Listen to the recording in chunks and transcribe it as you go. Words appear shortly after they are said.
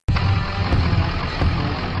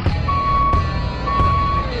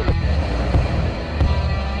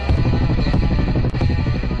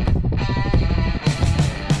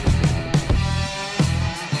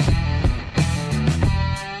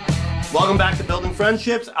back to Building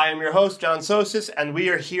Friendships. I am your host, John Sosis, and we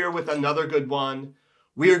are here with another good one.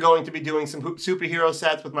 We are going to be doing some superhero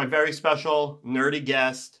sets with my very special nerdy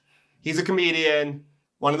guest. He's a comedian,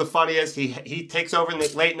 one of the funniest. He takes over in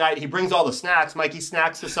the late night. He brings all the snacks. Mikey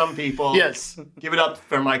snacks to some people. Yes. Give it up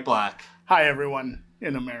for Mike Black. Hi, everyone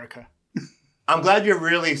in America. I'm glad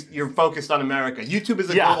you're focused on America. YouTube is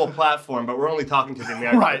a global platform, but we're only talking to the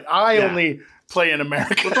Americans. Right. I only play in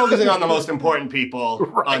America. We're focusing on the most important people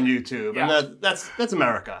on YouTube, and that's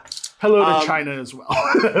America. Hello to China as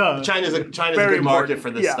well. China's a good market for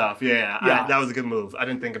this stuff. Yeah. That was a good move. I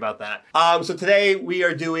didn't think about that. So today we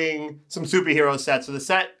are doing some superhero sets. So the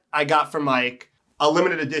set I got from Mike, a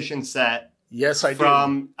limited edition set. Yes, I do.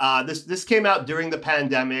 From this came out during the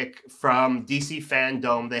pandemic from DC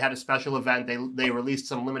Fandom. They had a special event. They released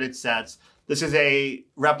some limited sets. This is a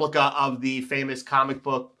replica of the famous comic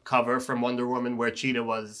book cover from Wonder Woman where Cheetah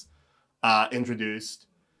was introduced.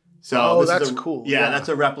 So that's cool. Yeah, that's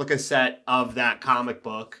a replica set of that comic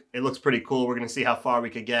book. It looks pretty cool. We're going to see how far we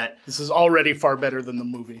could get. This is already far better than the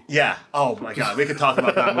movie. Yeah. Oh, my God. We could talk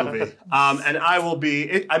about that movie. And I will be...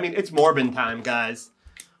 it's Morbin time, guys.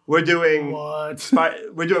 We're doing Miles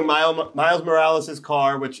Morales'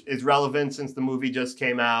 car, which is relevant since the movie just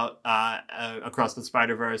came out across the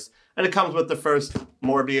Spider-Verse. And it comes with the first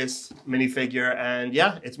Morbius minifigure. And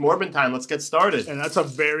yeah, it's Morbin time. Let's get started. And that's a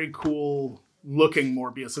very cool looking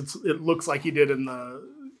Morbius. It looks like he did in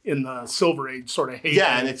the Silver Age sort of hate.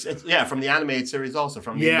 Yeah, and it's from the animated series also,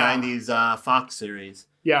 from the 90s Fox series.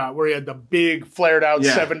 Yeah, where he had the big flared out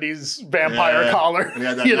 70s vampire collar. And he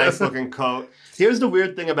had that nice looking coat. Here's the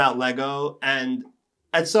weird thing about Lego, and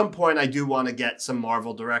at some point I do want to get some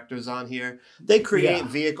Marvel directors on here. They create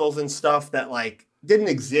vehicles and stuff that like didn't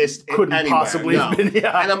exist Couldn't anywhere. possibly have been,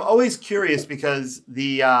 And I'm always curious because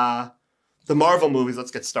the Marvel movies,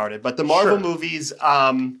 let's get started. But the Marvel movies,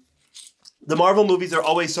 are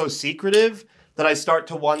always so secretive that I start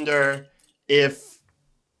to wonder if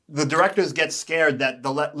the directors get scared that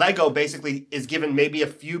the Lego basically is given maybe a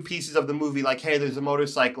few pieces of the movie, like, hey, there's a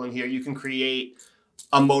motorcycle in here. You can create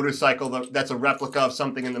a motorcycle that's a replica of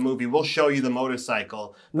something in the movie. We'll show you the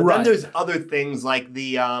motorcycle. But then there's other things like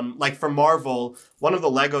like for Marvel, one of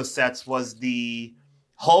the Lego sets was the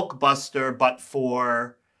Hulkbuster, but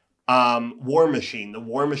for War Machine, the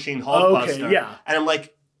War Machine Hulkbuster. Okay, yeah. And I'm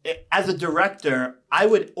like, as a director, I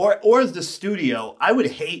would, or as the studio, I would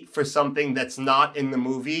hate for something that's not in the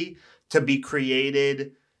movie to be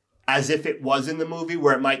created as if it was in the movie,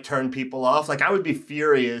 where it might turn people off. Like, I would be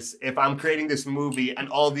furious if I'm creating this movie and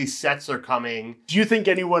all these sets are coming. Do you think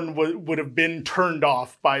anyone would have been turned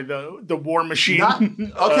off by the War Machine?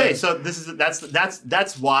 Okay, so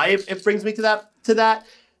that's why it brings me to that.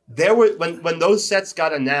 There were when those sets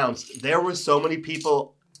got announced, there were so many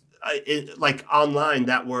people like online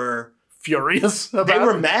that were furious about They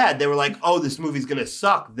were mad. They were like, oh, this movie's gonna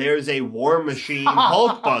suck. There's a War Machine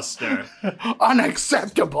Hulkbuster.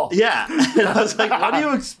 Unacceptable. Yeah. And I was like, what do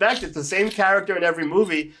you expect? It's the same character in every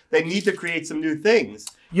movie. They need to create some new things.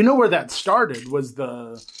 You know where that started was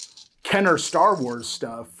the Kenner Star Wars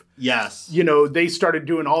stuff. Yes. You know, they started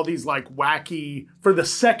doing all these like wacky, for the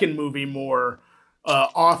second movie more,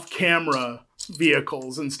 off-camera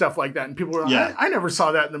vehicles and stuff like that, and people were like, I never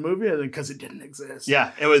saw that in the movie because it didn't exist.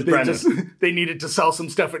 Yeah, it was Brendan. They needed to sell some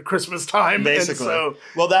stuff at Christmas time, basically. And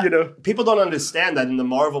so, people don't understand that in the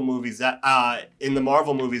Marvel movies.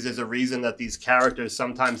 There's a reason that these characters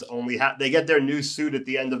sometimes they get their new suit at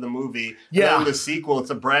the end of the movie. Yeah, and in the sequel,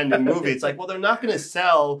 it's a brand new movie. It's like, well, they're not going to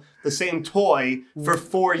sell the same toy for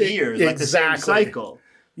 4 years, like the same cycle.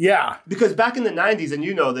 Yeah. Because back in the 90s, and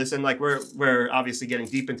you know this, and like we're obviously getting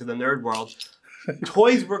deep into the nerd world,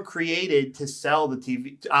 toys were created to sell the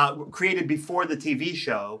TV, created before the TV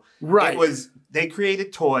show. Right. They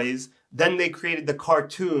created toys, then they created the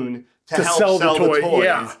cartoon to help sell the toys.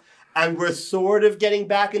 Yeah. And we're sort of getting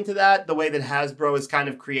back into that, the way that Hasbro is kind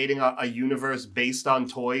of creating a universe based on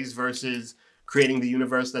toys versus creating the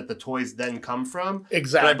universe that the toys then come from.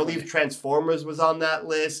 Exactly. And I believe Transformers was on that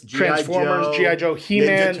list. Transformers, G.I. Joe,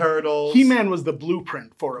 He-Man. Ninja Turtles. He-Man was the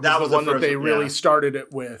blueprint for it. That was the one that they really started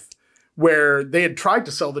it with, where they had tried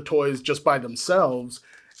to sell the toys just by themselves.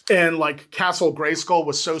 And like Castle Grayskull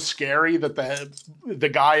was so scary that the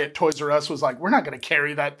guy at Toys R Us was like, we're not going to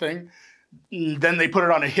carry that thing. Then they put it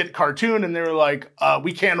on a hit cartoon and they were like,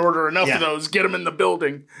 we can't order enough of those. Get them in the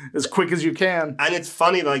building as quick as you can. And it's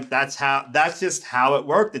funny, like that's just how it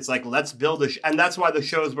worked. It's like, let's build and that's why the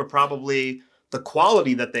shows were probably the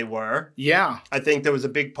quality that they were. Yeah. I think there was a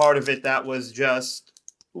big part of it that was just,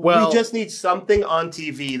 we just need something on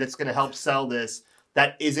TV that's going to help sell this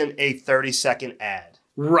that isn't a 30-second ad.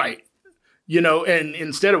 Right. And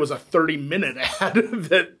instead it was a 30-minute ad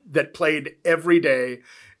that played every day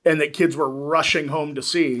and that kids were rushing home to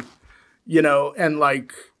see, and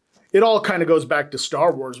like it all kind of goes back to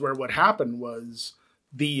Star Wars, where what happened was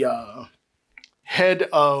the head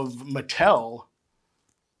of Mattel,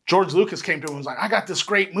 George Lucas, came to him and was like, I got this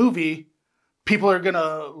great movie. People are going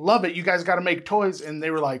to love it. You guys got to make toys. And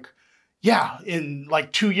they were like, yeah, in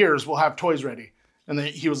like 2 years, we'll have toys ready. And then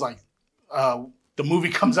he was like, the movie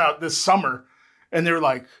comes out this summer. And they were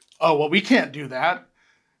like, oh, well, we can't do that.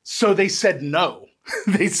 So they said no.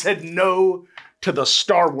 They said no to the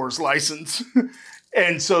Star Wars license.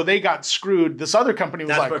 And so they got screwed. This other company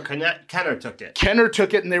was That's where Kenner took it. Kenner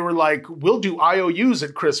took it, and they were like, we'll do IOUs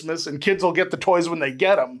at Christmas, and kids will get the toys when they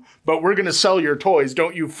get them. But we're going to sell your toys.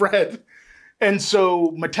 Don't you fret. And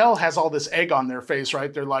so Mattel has all this egg on their face,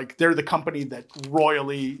 right? They're like, they're the company that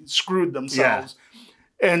royally screwed themselves.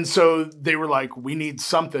 Yeah. And so they were like, we need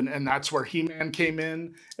something. And that's where He-Man came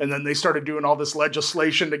in. And then they started doing all this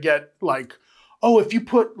legislation to get like, oh, if you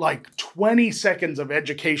put like 20 seconds of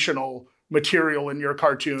educational material in your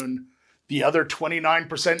cartoon, the other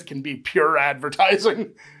 29% can be pure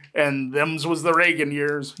advertising. And them's was the Reagan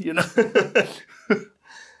years,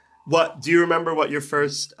 What do you remember what your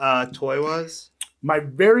first toy was? My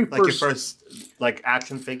very first, like your first like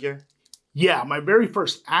action figure? Yeah, my very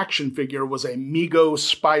first action figure was a Mego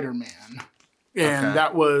Spider-Man. And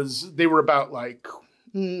that was, they were about like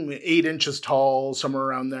 8 inches tall, somewhere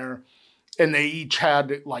around there. And they each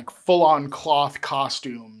had like full-on cloth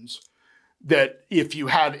costumes that if you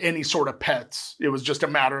had any sort of pets, it was just a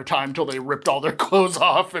matter of time till they ripped all their clothes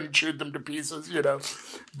off and chewed them to pieces,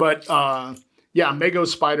 But Mego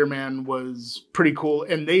Spider-Man was pretty cool.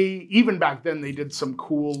 And they, even back then, they did some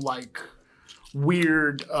cool, like,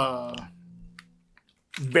 weird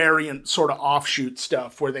variant sort of offshoot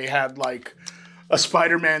stuff where they had, like, a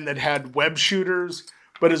Spider-Man that had web shooters,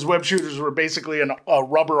 but his web shooters were basically a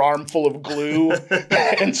rubber arm full of glue.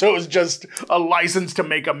 And so it was just a license to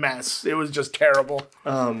make a mess. It was just terrible.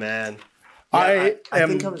 Oh, man. Yeah, I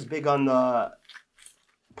think I was big on the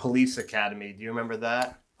Police Academy. Do you remember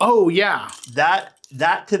that? Oh, yeah.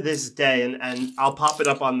 That to this day, and I'll pop it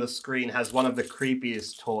up on the screen, has one of the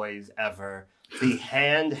creepiest toys ever. The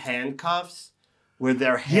handcuffs. Where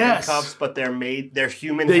they're handcuffs, but they're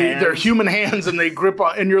human hands. They're human hands, and they grip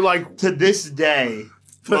on, and you're like... To this day,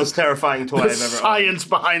 most terrifying toy I've ever owned. The science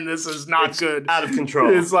behind this is not good. Out of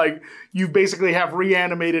control. It's like, you basically have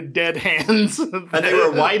reanimated dead hands. And they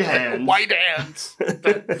were white hands. White hands.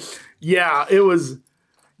 Yeah, it was...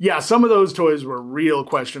 Yeah, some of those toys were real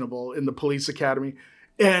questionable in the Police Academy.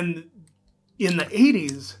 And in the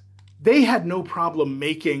 80s, they had no problem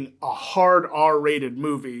making a hard R-rated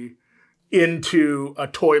movie into a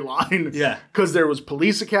toy line. Yeah. Because there was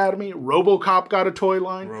Police Academy, RoboCop got a toy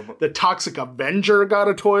line, the Toxic Avenger got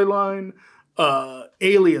a toy line,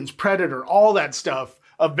 Aliens, Predator, all that stuff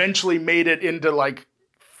eventually made it into like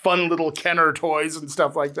fun little Kenner toys and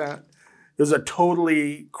stuff like that. It was a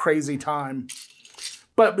totally crazy time.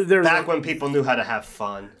 But there's back when people knew how to have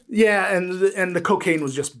fun. Yeah, and the cocaine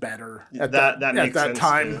was just better at that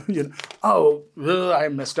time. I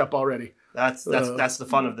messed up already. That's the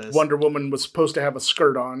fun of this. Wonder Woman was supposed to have a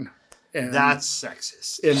skirt on. And that's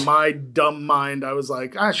sexist. In my dumb mind, I was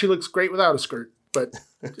like, she looks great without a skirt. But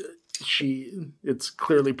it's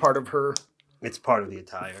clearly part of her. It's part of the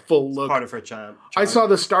attire. Full look. It's part of her charm. I saw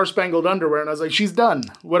the Star Spangled Underwear and I was like, she's done.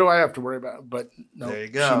 What do I have to worry about? But no, there you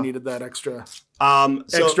go. She needed that extra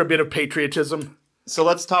bit of patriotism. So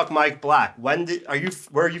let's talk Mike Black. Where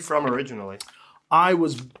are you from originally? I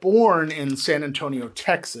was born in San Antonio,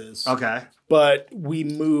 Texas. Okay. But we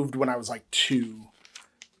moved when I was like 2.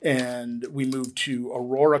 And we moved to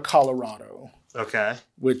Aurora, Colorado. Okay.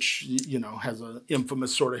 Which, has an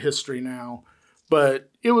infamous sort of history now. But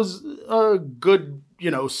it was a good,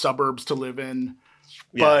 suburbs to live in.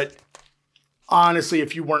 Yeah. But honestly,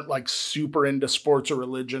 if you weren't like super into sports or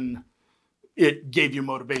religion, it gave you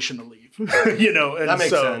motivation to leave. And that makes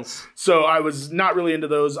sense. So I was not really into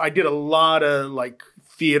those. I did a lot of like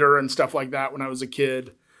theater and stuff like that when I was a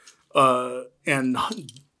kid. And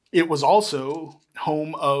it was also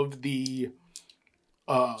home of the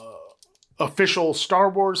official Star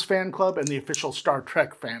Wars fan club and the official Star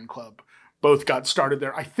Trek fan club. Both got started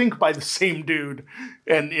there, I think, by the same dude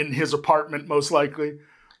and in his apartment, most likely.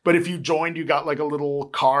 But if you joined, you got like a little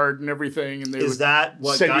card and everything, and they would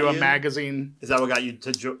send you a magazine. Is that what got you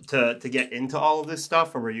to get into all of this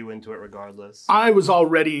stuff, or were you into it regardless? I was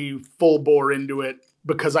already full bore into it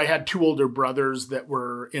because I had 2 older brothers that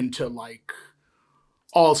were into like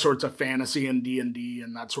all sorts of fantasy and D&D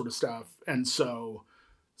and that sort of stuff. And so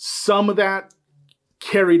some of that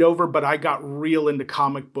carried over, but I got real into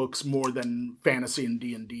comic books more than fantasy and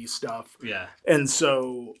D&D stuff. Yeah. And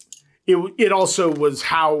so it also was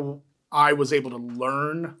how I was able to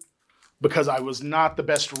learn, because I was not the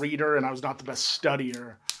best reader and I was not the best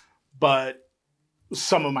studier, but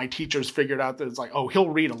some of my teachers figured out that it's like, oh, he'll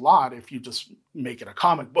read a lot if you just make it a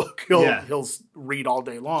comic book. He'll read all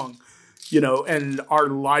day long, and our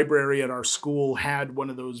library at our school had one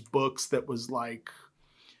of those books that was like,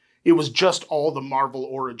 it was just all the Marvel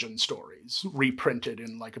origin stories reprinted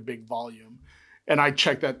in like a big volume. And I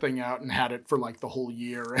checked that thing out and had it for like the whole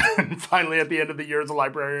year. And finally at the end of the year, the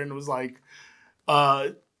librarian was like,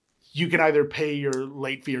 you can either pay your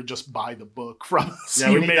late fee or just buy the book from us. Yeah,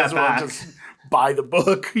 you we may need as that well back. just buy the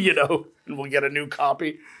book, and we'll get a new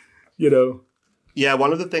copy, Yeah,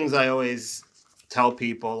 one of the things I always tell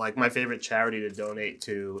people, like my favorite charity to donate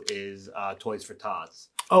to is Toys for Tots.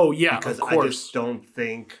 Oh, yeah, because of course. I just don't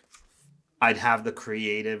think I'd have the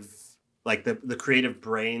creative, like the creative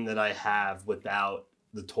brain that I have without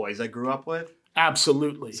the toys I grew up with.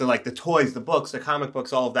 Absolutely. So like the toys, the books, the comic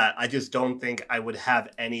books, all of that, I just don't think I would have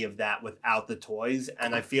any of that without the toys.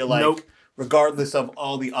 And I feel like regardless of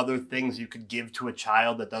all the other things you could give to a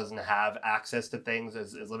child that doesn't have access to things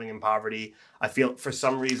as living in poverty, I feel for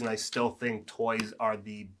some reason I still think toys are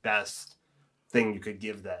the best thing you could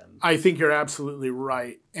give them. I think you're absolutely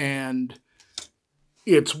right. And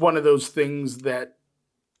it's one of those things that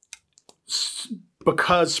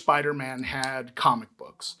because Spider-Man had comic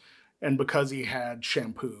books and because he had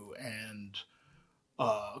shampoo and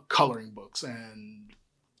coloring books and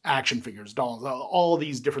action figures, dolls, all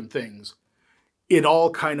these different things, it all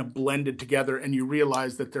kind of blended together and you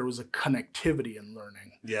realized that there was a connectivity in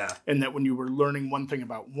learning. Yeah. And that when you were learning one thing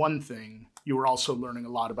about one thing, you were also learning a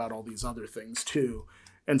lot about all these other things too.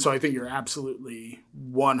 And so I think you're absolutely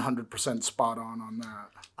 100% spot on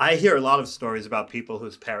that. I hear a lot of stories about people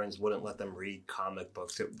whose parents wouldn't let them read comic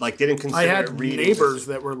books. Like didn't consider I had reading. neighbors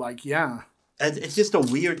that were like, yeah. And it's just a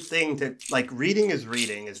weird thing to, like, reading is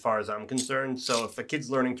reading as far as I'm concerned. So if a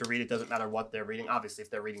kid's learning to read, it doesn't matter what they're reading. Obviously,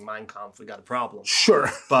 if they're reading Mein Kampf, we got a problem. Sure.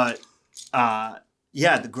 But,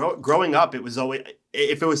 growing up, it was always,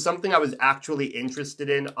 if it was something I was actually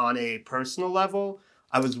interested in on a personal level,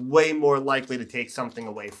 I was way more likely to take something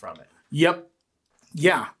away from it. Yep.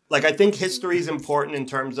 Yeah. Like, I think history is important in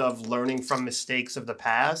terms of learning from mistakes of the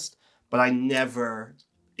past, but I never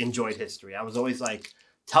enjoyed history. I was always like,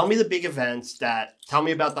 tell me the big events tell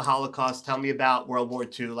me about the Holocaust, tell me about World War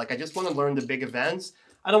II. Like, I just want to learn the big events.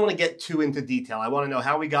 I don't want to get too into detail. I want to know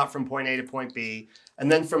how we got from point A to point B.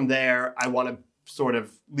 And then from there, I want to sort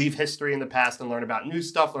of leave history in the past and learn about new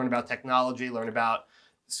stuff, learn about technology, learn about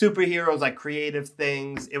superheroes, like creative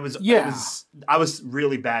things. I was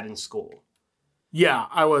really bad in school. Yeah,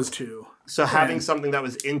 I was too. So having something that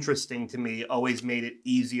was interesting to me always made it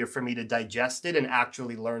easier for me to digest it and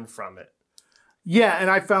actually learn from it. Yeah, and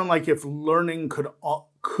I found like if learning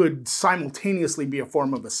could simultaneously be a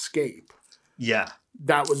form of escape. Yeah.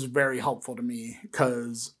 That was very helpful to me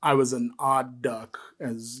because I was an odd duck,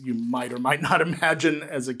 as you might or might not imagine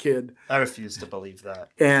as a kid. I refuse to believe that.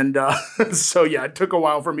 And so, yeah, it took a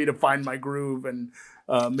while for me to find my groove and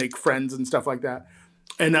make friends and stuff like that.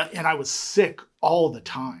 And I was sick all the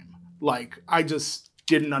time. Like, I just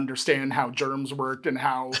didn't understand how germs worked and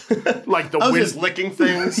how, like, I was just licking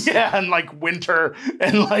things. Yeah, and, like, winter.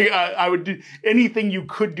 And, like, I would do anything you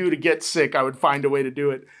could do to get sick, I would find a way to do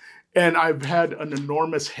it. And I've had an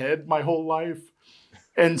enormous head my whole life.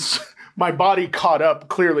 And my body caught up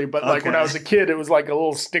clearly, but like when I was a kid, it was like a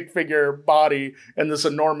little stick figure body and this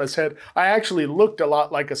enormous head. I actually looked a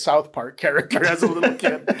lot like a South Park character as a little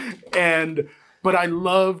kid. But I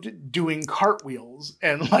loved doing cartwheels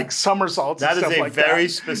and like somersaults and stuff like that. That is a very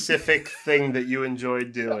specific thing that you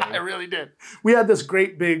enjoyed doing. I really did. We had this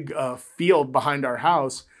great big field behind our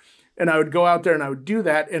house. And I would go out there and I would do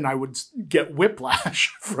that and I would get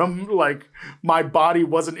whiplash from like my body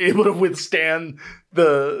wasn't able to withstand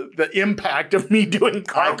the impact of me doing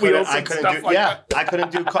cartwheels and stuff like that. I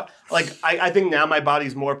couldn't do I think now my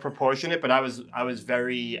body's more proportionate, but I was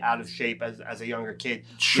very out of shape as a younger kid.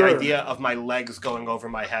 Sure. The idea of my legs going over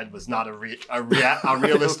my head was not a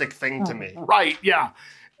realistic thing to me. Right, yeah.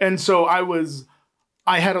 And so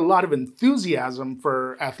I had a lot of enthusiasm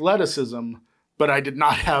for athleticism, but I did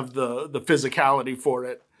not have the physicality for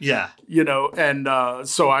it. Yeah. And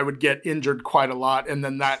so I would get injured quite a lot. And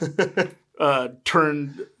then that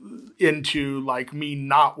turned into like me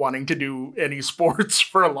not wanting to do any sports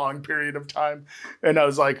for a long period of time. And I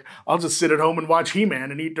was like, I'll just sit at home and watch He-Man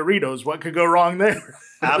and eat Doritos. What could go wrong there?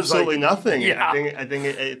 Absolutely nothing. Yeah. I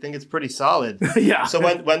think it's pretty solid. Yeah. So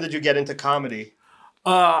when did you get into comedy?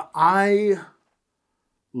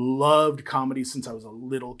 loved comedy since I was a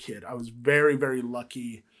little kid. I was very, very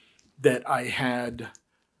lucky that I had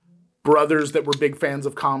brothers that were big fans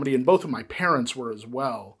of comedy, and both of my parents were as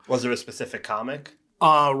well. Was there a specific comic?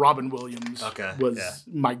 Robin Williams was yeah.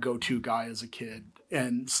 my go-to guy as a kid,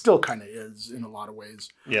 and still kind of is in a lot of ways.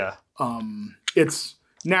 Yeah. It's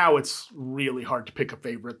really hard to pick a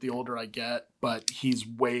favorite the older I get, but he's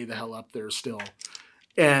way the hell up there still.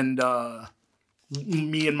 And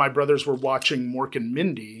me and my brothers were watching Mork and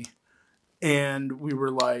Mindy, and we were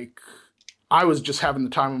like, I was just having the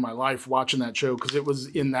time of my life watching that show because it was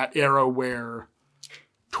in that era where,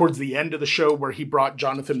 towards the end of the show, where he brought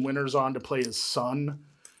Jonathan Winters on to play his son,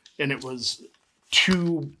 and it was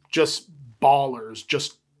two just ballers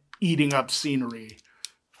just eating up scenery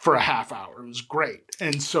for a half hour. It was great.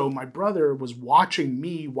 And so my brother was watching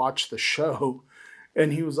me watch the show,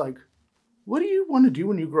 and he was like, what do you want to do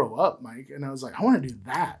when you grow up, Mike? And I was like, I want to do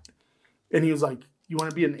that. And he was like, you want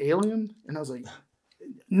to be an alien? And I was like,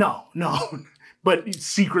 no. But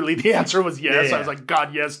secretly the answer was yes. Yeah. I was like,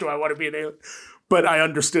 God, yes, do I want to be an alien? But I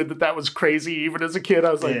understood that was crazy even as a kid.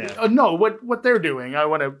 I was like, no, what they're doing, I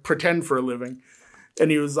want to pretend for a living. And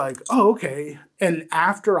he was like, oh, okay. And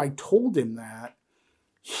after I told him that,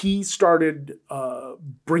 he started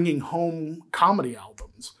bringing home comedy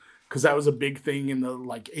albums, because that was a big thing in the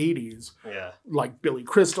 80s. Yeah. Like Billy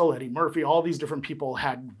Crystal, Eddie Murphy, all these different people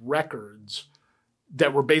had records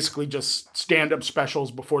that were basically just stand-up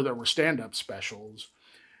specials before there were stand-up specials.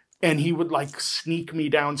 And he would sneak me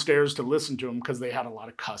downstairs to listen to them because they had a lot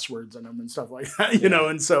of cuss words in them and stuff like that, you know?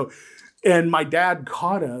 And my dad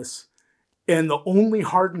caught us, and the only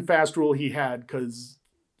hard and fast rule he had, because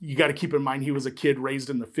you got to keep in mind he was a kid raised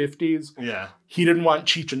in the 50s. Yeah. He didn't want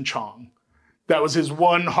Cheech and Chong. That was his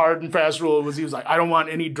one hard and fast rule. He was like, I don't want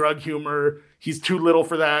any drug humor. He's too little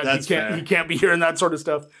for that. He can't be hearing that sort of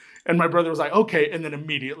stuff. And my brother was like, okay. And then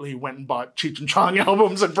immediately went and bought Cheech and Chong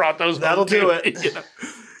albums and brought those. That'll do it. You know?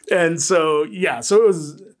 And so,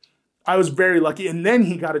 I was very lucky. And then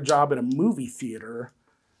he got a job at a movie theater,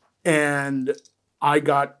 and I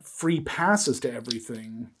got free passes to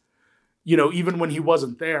everything, even when he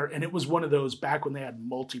wasn't there. And it was one of those back when they had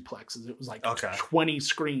multiplexes. It was 20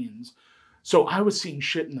 screens. So I was seeing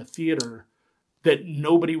shit in the theater that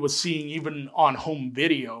nobody was seeing even on home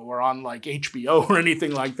video or on HBO or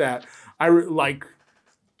anything like that.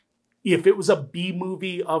 If it was a B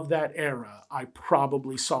movie of that era, I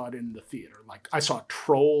probably saw it in the theater. I saw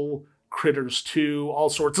Troll, Critters 2, all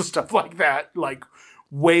sorts of stuff like that,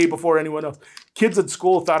 way before anyone else. Kids at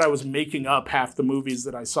school thought I was making up half the movies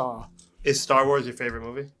that I saw. Is Star Wars your favorite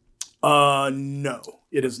movie? No,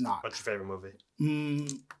 it is not. What's your favorite movie?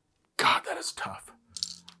 God, that is tough.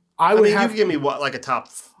 You give me a top,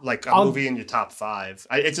 movie in your top 5.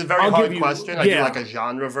 It's a very hard question. I do a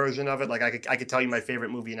genre version of it. I could tell you my favorite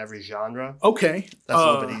movie in every genre. Okay. That's a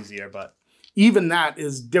little bit easier, but. Even that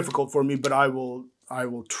is difficult for me, but I will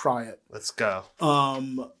try it. Let's go.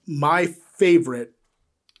 My favorite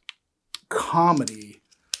comedy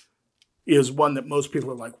is one that most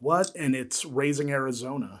people are like, what? And it's Raising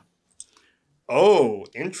Arizona. Oh,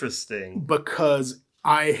 interesting. Because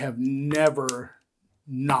I have never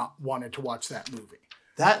not wanted to watch that movie.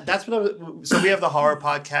 That's what so we have the horror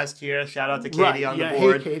podcast here. Shout out to Katie on the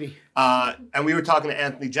board. Hey, Katie. And we were talking to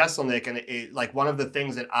Anthony Jeselnik, and one of the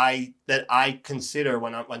things that I consider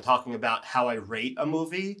when talking about how I rate a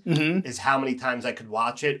movie is how many times I could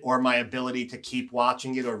watch it, or my ability to keep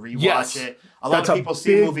watching it or rewatch it. A lot of people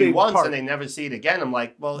see a movie once and they never see it again. I'm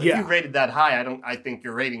like, well, if you rated that high, I think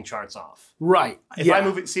your rating chart's off. Right. If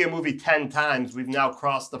I see a movie 10 times, we've now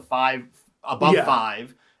crossed the 5 above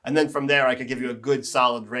 5. And then from there, I could give you a good,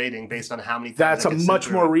 solid rating based on how many times. That's a much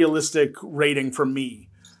more realistic rating for me.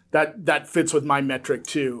 That fits with my metric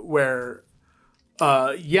too. Where,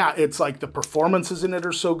 it's the performances in it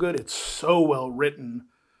are so good. It's so well written.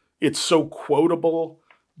 It's so quotable.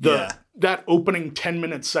 That opening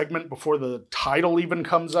 10-minute segment before the title even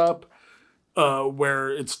comes up, where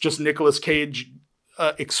it's just Nicolas Cage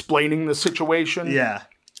explaining the situation. Yeah,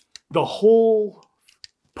 the whole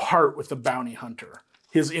part with the bounty hunter.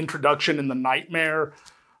 His introduction in the nightmare,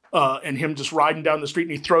 and him just riding down the street,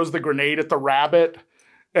 and he throws the grenade at the rabbit,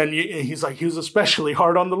 and he's like, he was especially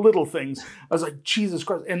hard on the little things. I was like, Jesus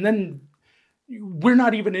Christ. And then we're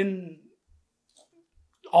not even in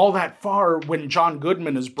all that far when John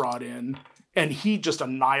Goodman is brought in, and he just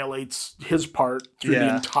annihilates his part through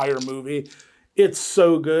the entire movie. It's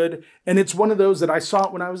so good. And it's one of those that I saw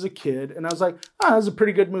it when I was a kid, and I was like, that was a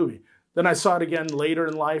pretty good movie. Then I saw it again later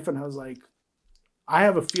in life, and I was like, I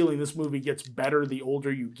have a feeling this movie gets better the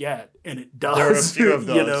older you get, and it does. There are a few of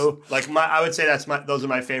those. You know? Like I would say those are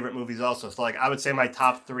my favorite movies also. So like I would say my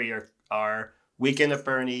top three are Weekend at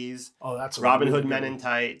Bernie's, Oh, that's a Robin really Hood Men good in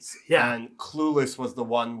Tights, Yeah. and Clueless was the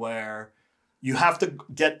one where you have to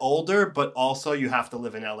get older, but also you have to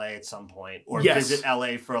live in LA at some point or Yes. visit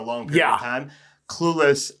LA for a long period Yeah. of time.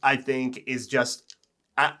 Clueless, I think, is just,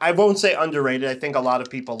 I won't say underrated. I think a lot of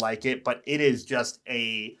people like it, but it is just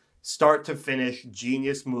a start to finish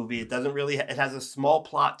genius movie. It doesn't really, it has a small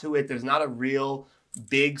plot to it. There's not a real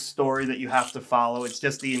big story that you have to follow. It's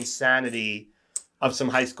just the insanity of some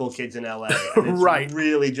high school kids in LA. And it's Right.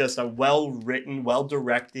 really just a well-written,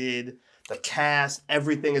 well-directed, the cast,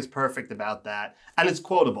 everything is perfect about that. And it's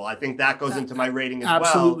quotable. I think that goes into my rating as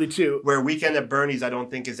Absolutely well. too. Where Weekend at Bernie's, I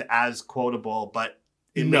don't think is as quotable, but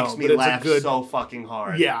it No, makes me but it's a laugh good- so fucking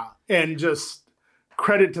hard. Yeah, and just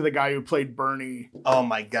credit to the guy who played Bernie. Oh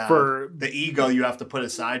my God. For- the ego you have to put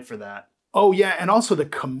aside for that. Oh yeah, and also the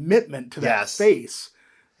commitment to that Yes. face.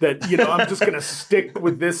 That, you know, I'm just gonna stick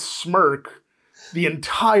with this smirk the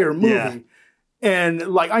entire movie. Yeah. And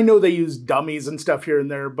like, I know they use dummies and stuff here and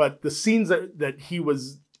there, but the scenes that he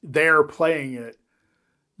was there playing it,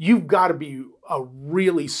 you've got to be a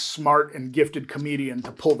really smart and gifted comedian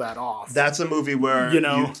to pull that off. That's a movie where You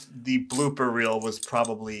know? the blooper reel was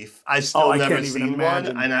probably. I still Oh, I never can't even seen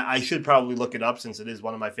imagine. one, and I should probably look it up since it is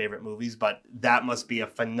one of my favorite movies. But that must be a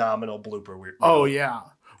phenomenal blooper reel. Oh yeah.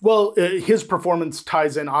 Well, his performance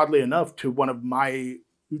ties in oddly enough to one of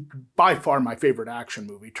by far my favorite action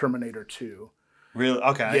movie, Terminator 2. Really?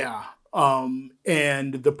 Okay. Yeah.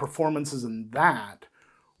 And the performances in that,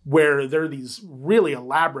 where there are these really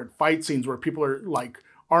elaborate fight scenes where people are like,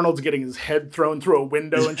 Arnold's getting his head thrown through a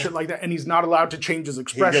window and shit like that, and he's not allowed to change his He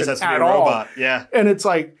expression just has to be at a all. robot. Yeah. And it's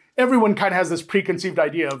like, everyone kind of has this preconceived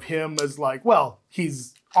idea of him as like, well,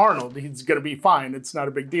 he's Arnold, he's going to be fine, it's not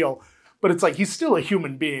a big deal. But it's like, he's still a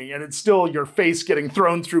human being, and it's still your face getting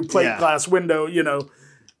thrown through plate Yeah. glass window, you know.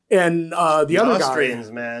 And the other Austrians,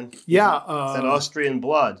 guy, man. yeah, That Austrian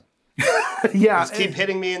blood. yeah, Just keep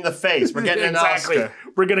hitting me in the face. We're getting exactly. an Oscar.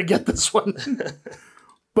 We're gonna get this one.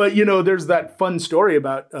 But you know, there's that fun story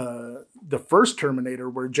about the first Terminator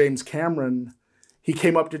where James Cameron, he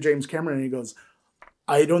came up to James Cameron and he goes,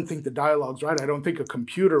 I don't think the dialogue's right. I don't think a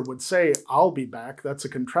computer would say, I'll be back. That's a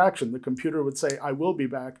contraction. The computer would say, I will be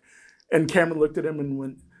back. And Cameron looked at him and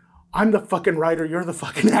went, I'm the fucking writer. You're the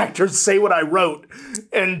fucking actor. Say what I wrote.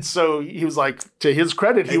 And so he was like, to his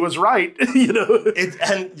credit, he was right. You know?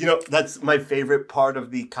 And you know, that's my favorite part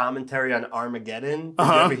of the commentary on Armageddon. Did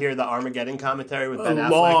you ever hear the Armageddon commentary with Ben A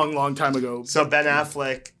Affleck? long time ago. So Ben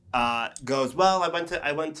Affleck goes, well, I went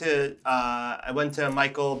to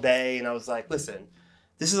Michael Bay, and I was like, listen,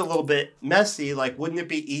 this is a little bit messy. Like, wouldn't it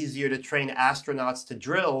be easier to train astronauts to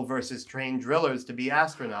drill versus train drillers to be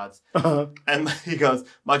astronauts? And he goes,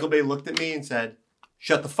 Michael Bay looked at me and said,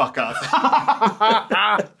 shut the fuck up.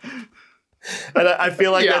 And I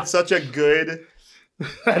feel like Yeah. that's such a good,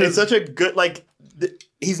 it's such a good, like,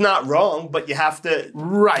 he's not wrong, but you have to,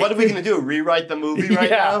 Right. what are we going to do? Rewrite the movie right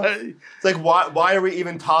now? It's like, why are we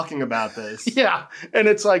even talking about this? Yeah. And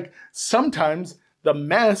it's like, sometimes the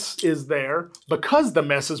mess is there because the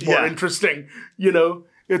mess is more Yeah. interesting. You know,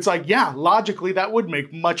 it's like, yeah, logically that would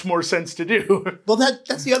make much more sense to do. Well,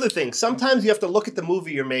 that's the other thing. Sometimes you have to look at the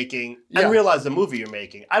movie you're making and Yeah. realize the movie you're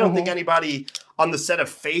making. I don't think anybody on the set of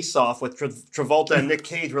Face Off with Travolta and Nick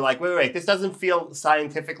Cage were like, wait, this doesn't feel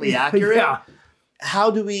scientifically accurate. Yeah.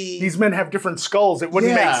 How do we... These men have different skulls. It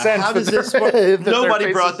wouldn't make sense. How that does this their- work? that their Nobody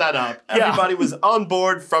faces- brought that up. Yeah. Everybody was on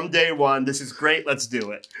board from day one. This is great. Let's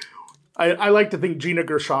do it. I like to think Gina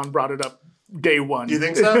Gershon brought it up day one. You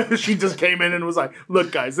think so? She just came in and was like,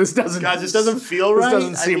 look, guys, this doesn't feel right. This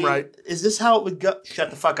doesn't seem right. Is this how it would go?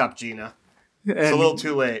 Shut the fuck up, Gina. It's a And- little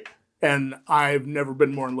too late. And I've never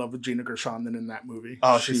been more in love with Gina Gershon than in that movie.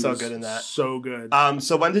 Oh, she's She so was good in that. So good.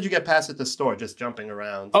 So when did you get past at the store? Just jumping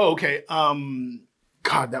around. Oh, okay.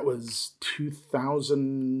 God, that was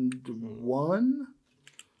 2001?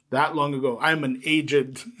 That long ago. I'm an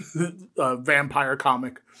aged vampire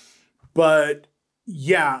comic. But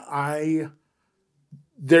yeah, I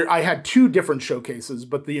had two different showcases,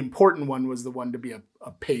 but the important one was the one to be a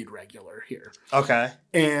paid regular here. Okay.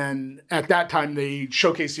 And at that time, they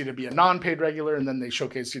showcased you to be a non-paid regular, and then they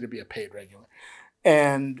showcased you to be a paid regular.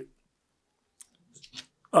 And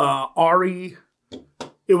Ari,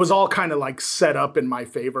 it was all kind of like set up in my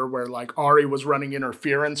favor, where like Ari was running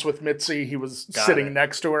interference with Mitzi. He was sitting it.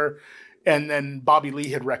 next to her. And then Bobby Lee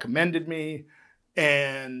had recommended me.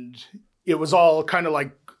 And it was all kind of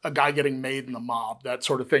like a guy getting made in the mob, that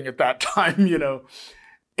sort of thing at that time, you know.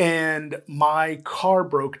 And my car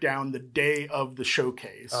broke down the day of the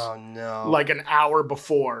showcase. Oh, no. Like an hour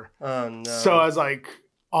before. Oh, no. So I was like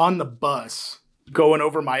on the bus going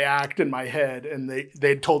over my act in my head. And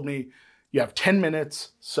they told me, you have 10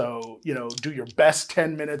 minutes. So, do your best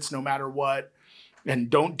 10 minutes no matter what. And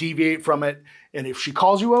don't deviate from it. And if she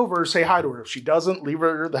calls you over, say hi to her. If she doesn't, leave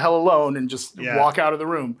her the hell alone and just walk out of the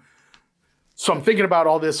room. So I'm thinking about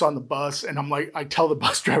all this on the bus, and I'm like, I tell the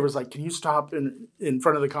bus drivers, like, can you stop in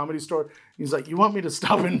front of the Comedy Store? He's like, you want me to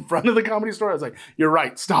stop in front of the Comedy Store? I was like, you're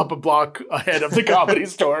right. Stop a block ahead of the Comedy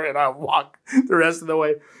Store, and I'll walk the rest of the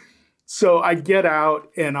way. So I get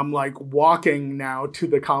out, and I'm like walking now to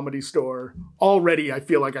the Comedy Store. Already, I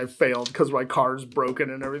feel like I failed because my car's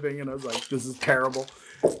broken and everything, and I was like, this is terrible.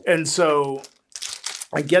 And so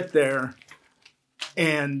I get there,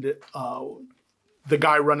 and the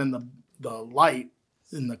guy running the light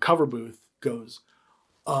in the cover booth goes,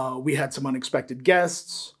 we had some unexpected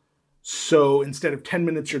guests, so instead of 10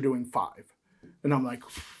 minutes, you're doing 5. And I'm like,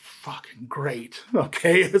 fucking great.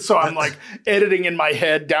 Okay. So I'm like editing in my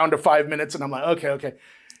head down to 5 minutes, and I'm like, okay.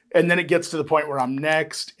 And then it gets to the point where I'm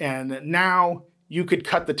next, and now you could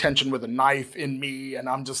cut the tension with a knife in me, and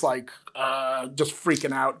I'm just like, just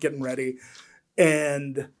freaking out, getting ready.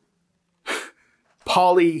 And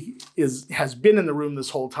Pauly has been in the room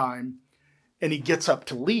this whole time, and he gets up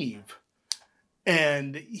to leave,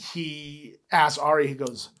 and he asks Ari, he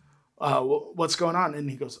goes, what's going on? And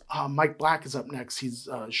he goes, Mike Black is up next. He's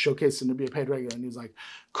showcasing to be a paid regular. And he's like,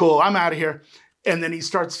 cool, I'm out of here. And then he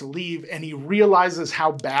starts to leave, and he realizes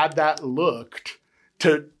how bad that looked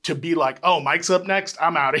to be like, oh, Mike's up next,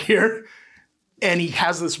 I'm out of here. And he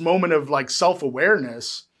has this moment of like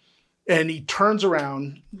self-awareness, and he turns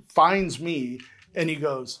around, finds me, and he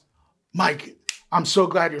goes, Mike, I'm so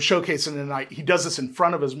glad you're showcasing tonight. He does this in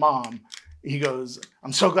front of his mom. He goes,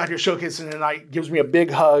 I'm so glad you're showcasing tonight. Gives me a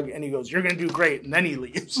big hug, and he goes, you're going to do great. And then he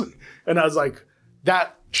leaves. And I was like,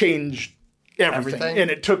 that changed everything.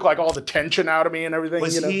 And it took like all the tension out of me and everything.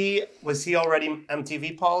 Was he already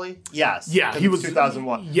MTV Pauly? Yes. Yeah, he was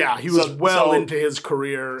 2001. Yeah, he was into his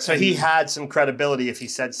career. So he had some credibility if he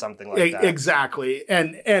said something like that. Exactly.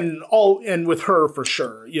 And with her for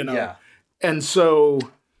sure, Yeah. And so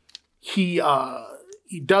he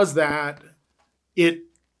does that.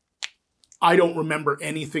 I don't remember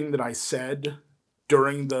anything that I said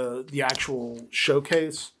during the actual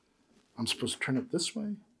showcase. I'm supposed to turn it this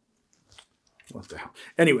way? What the hell?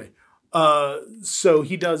 Anyway, so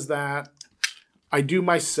he does that. I do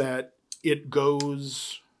my set. It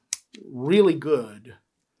goes really good.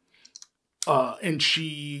 And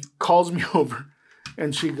she calls me over,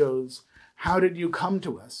 and she goes, how did you come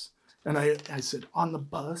to us? And I said, on the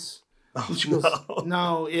bus. And she goes,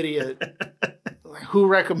 no, idiot. Like, who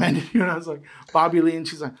recommended you? And I was like, Bobby Lee. And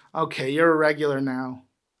she's like, okay, you're a regular now.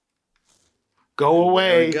 Go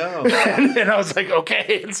away. There we go. And I was like,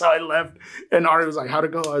 okay. And so I left. And Ari was like, how'd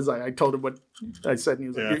it go? I was like, I told him what I said.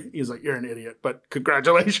 And he was like, you're an idiot, but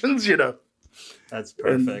congratulations, That's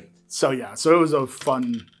perfect. And so it was a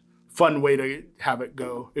fun way to have it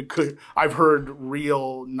go. I've heard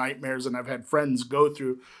real nightmares, and I've had friends go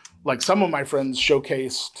through, like some of my friends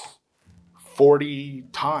showcased 40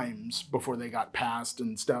 times before they got passed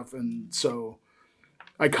and stuff. And so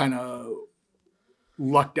I kind of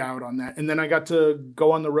lucked out on that. And then I got to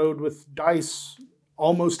go on the road with Dice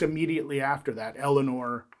almost immediately after that.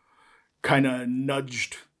 Eleanor kind of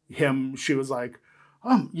nudged him. She was like,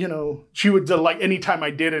 she would like, anytime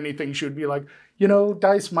I did anything, she would be like,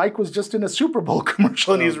 Dice, Mike was just in a Super Bowl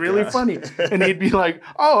commercial, and he's really funny. And he'd be like,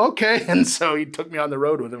 oh, okay. And so he took me on the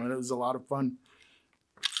road with him, and it was a lot of fun.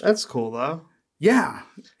 That's cool, though. Yeah.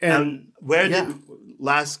 And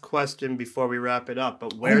last question before we wrap it up,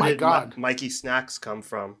 but where did Mikey Snacks come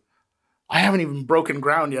from? I haven't even broken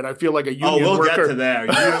ground yet. I feel like a union worker. Get to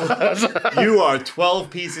there. You are 12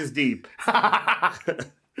 pieces deep. I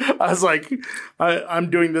was like, I'm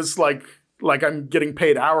doing this like I'm getting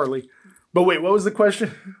paid hourly. But wait, what was the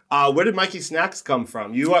question? Where did Mikey Snacks come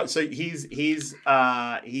from? He's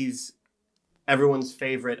everyone's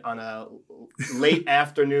favorite on a late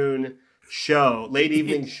afternoon show, late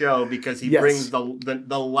evening show, because he brings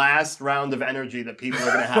the last round of energy that people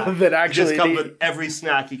are going to have. That actually just comes with every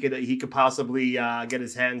snack he could possibly get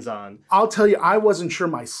his hands on. I'll tell you, I wasn't sure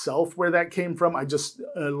myself where that came from. I just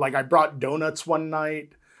I brought donuts one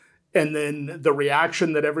night, and then the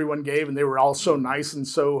reaction that everyone gave, and they were all so nice and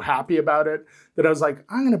so happy about it, that I was like,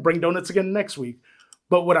 I'm going to bring donuts again next week.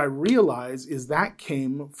 But what I realized is that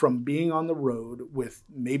came from being on the road with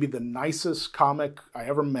maybe the nicest comic I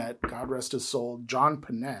ever met, God rest his soul, John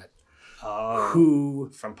Panette. Who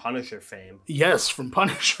from Punisher fame. Yes, from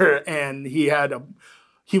Punisher. And he had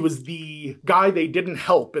He was the guy they didn't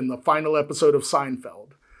help in the final episode of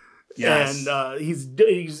Seinfeld. Yes. And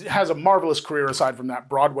he's has a marvelous career aside from that,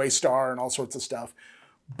 Broadway star and all sorts of stuff.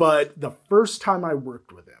 But the first time I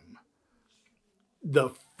worked with him,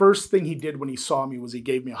 the first thing he did when he saw me was he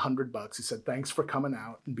gave me $100. He said, "Thanks for coming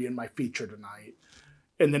out and being my feature tonight."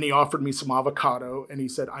 And then he offered me some avocado and he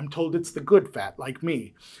said, "I'm told it's the good fat, like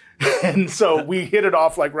me." And so we hit it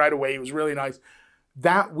off like right away. It was really nice.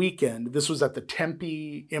 That weekend, this was at the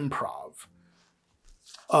Tempe Improv.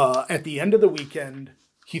 At the end of the weekend,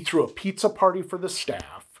 he threw a pizza party for the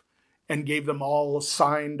staff and gave them all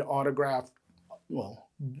signed, autographed, well,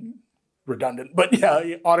 redundant, but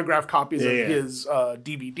yeah, autographed copies of his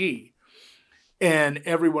DVD. And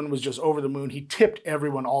everyone was just over the moon. He tipped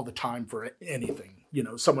everyone all the time for anything. You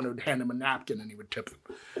know, someone would hand him a napkin and he would tip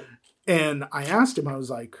them. And I asked him, I was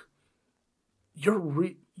like,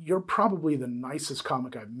 you're probably the nicest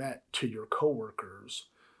comic I've met to your coworkers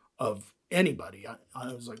of anybody.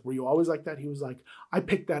 I was like, "Were you always like that?" He was like, "I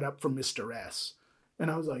picked that up from Mr. S." And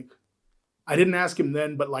I was like, I didn't ask him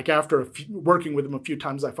then, but like after working with him a few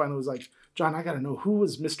times, I finally was like, "John, I got to know, who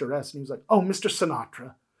was Mr. S?" And he was like, "Oh, Mr.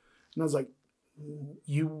 Sinatra." And I was like,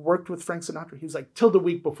 "You worked with Frank Sinatra?" He was like, "Till the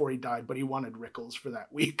week before he died, but he wanted Rickles for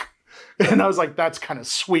that week." And I was like, "That's kind of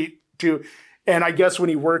sweet too." And I guess when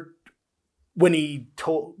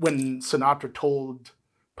Sinatra told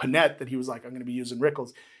Panette that he was like, "I'm going to be using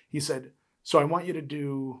Rickles," he said, "So I want you to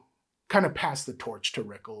do kind of pass the torch to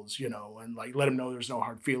Rickles, you know, and like let him know there's no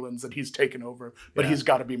hard feelings, that he's taken over, but he's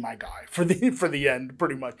got to be my guy for the end."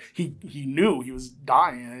 Pretty much, he knew he was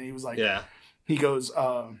dying, and he was like, he goes,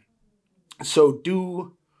 "So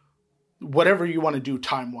do whatever you want to do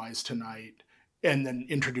time wise tonight, and then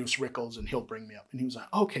introduce Rickles, and he'll bring me up." And he was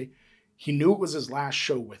like, "Okay." He knew it was his last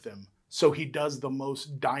show with him, so he does the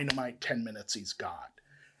most dynamite 10 minutes he's got.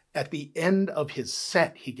 At the end of his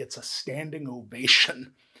set, he gets a standing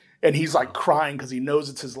ovation. And he's like crying because he knows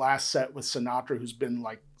it's his last set with Sinatra, who's been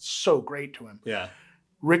like so great to him. Yeah.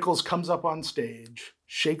 Rickles comes up on stage,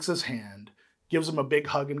 shakes his hand, gives him a big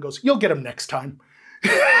hug, and goes, "You'll get him next time."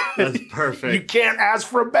 That's perfect. You can't ask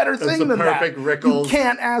for a better thing than that. That's the perfect Rickles. You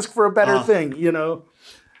can't ask for a better thing, you know?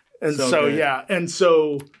 And so yeah. And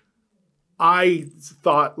so I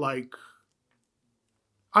thought, like,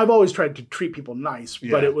 I've always tried to treat people nice,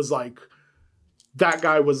 but it was like, that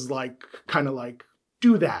guy was like, kind of like,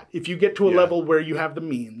 do that. If you get to a level where you have the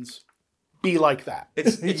means, be like that.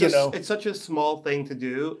 It's such a small thing to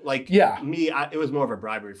do. Like it was more of a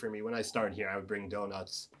bribery for me. When I started here, I would bring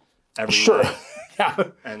donuts every night. Yeah.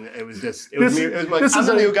 And it was just, I'm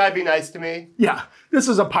the new guy, be nice to me. Yeah. This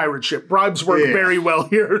is a pirate ship. Bribes work very well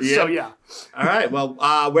here. Yeah. So yeah. All right. Well,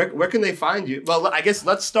 where can they find you? Well, I guess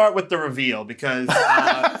let's start with the reveal, because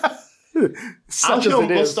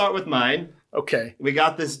we'll start with mine. Okay. We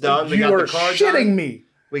got this done. We got the card done.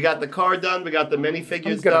 We got the card done. We got the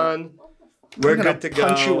minifigures done. We're good to go.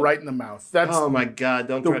 Punch you right in the mouth. Oh my God!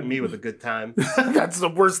 Don't threaten me with a good time. That's the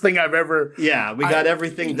worst thing I've ever. Yeah, we got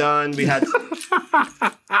everything done. We had.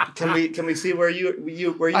 Can we see where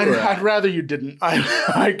you were? I'd rather you didn't.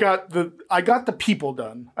 I got the people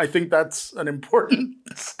done. I think that's an important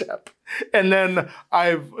step. And then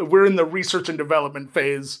we're in the research and development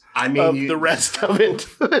phase of the rest of it.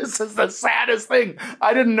 This is the saddest thing.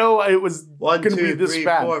 I didn't know it was going to be this 1, 2, 3,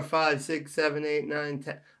 bad. 4, 5, 6, 7, 8, 9,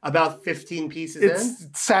 10. About 15 pieces in.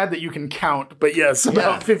 It's sad that you can count, but yes,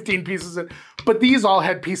 about 15 pieces in. But these all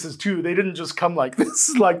had pieces too. They didn't just come like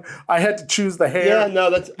this. Like, I had to choose the hair. Yeah, no,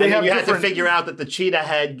 you had to figure out that the cheetah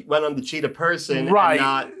head went on the cheetah person, right? And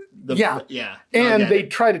not the And they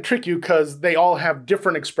try to trick you because they all have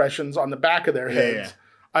different expressions on the back of their heads. Yeah.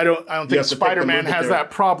 I don't think Spider-Man has that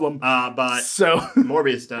problem. But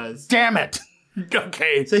Morbius does. Damn it.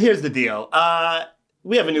 Okay. So here's the deal.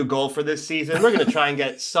 We have a new goal for this season. We're going to try and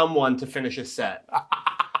get someone to finish a set.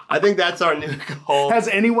 I think that's our new goal. Has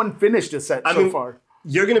anyone finished a set so far?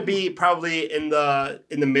 You're going to be probably in the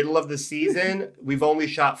middle of the season. We've only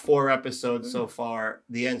shot 4 episodes so far.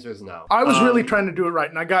 The answer is no. I was really trying to do it right,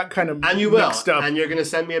 and I got kind of mixed up. And you're going to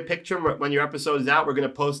send me a picture when your episode is out. We're going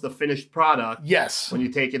to post the finished product. Yes. When you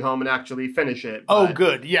take it home and actually finish it. But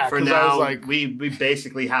good. Yeah. For now, I was like, we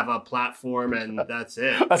basically have a platform, and that's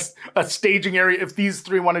it. A staging area. If these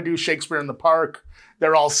 3 want to do Shakespeare in the Park,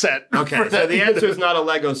 they're all set. Okay. So the answer is not a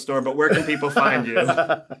Lego store, but where can people find you?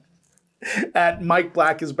 At Mike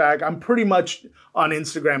Black is Back. I'm pretty much on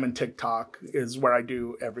Instagram and TikTok is where I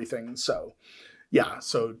do everything. So, yeah.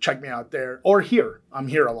 So check me out there or here. I'm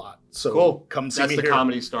here a lot. So cool. Come see me here. That's the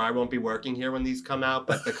Comedy Store. I won't be working here when these come out,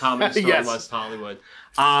 but the Comedy Store in West Hollywood.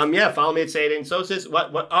 Follow me at Saying Sosis.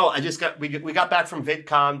 What? Oh, we got back from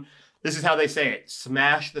VidCon. This is how they say it.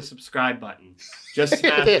 Smash the subscribe button. Just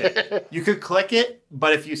smash it. You could click it,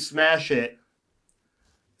 but if you smash it,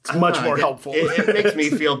 it's much more helpful. It makes me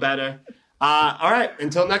feel better. All right.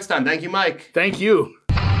 Until next time. Thank you, Mike. Thank you.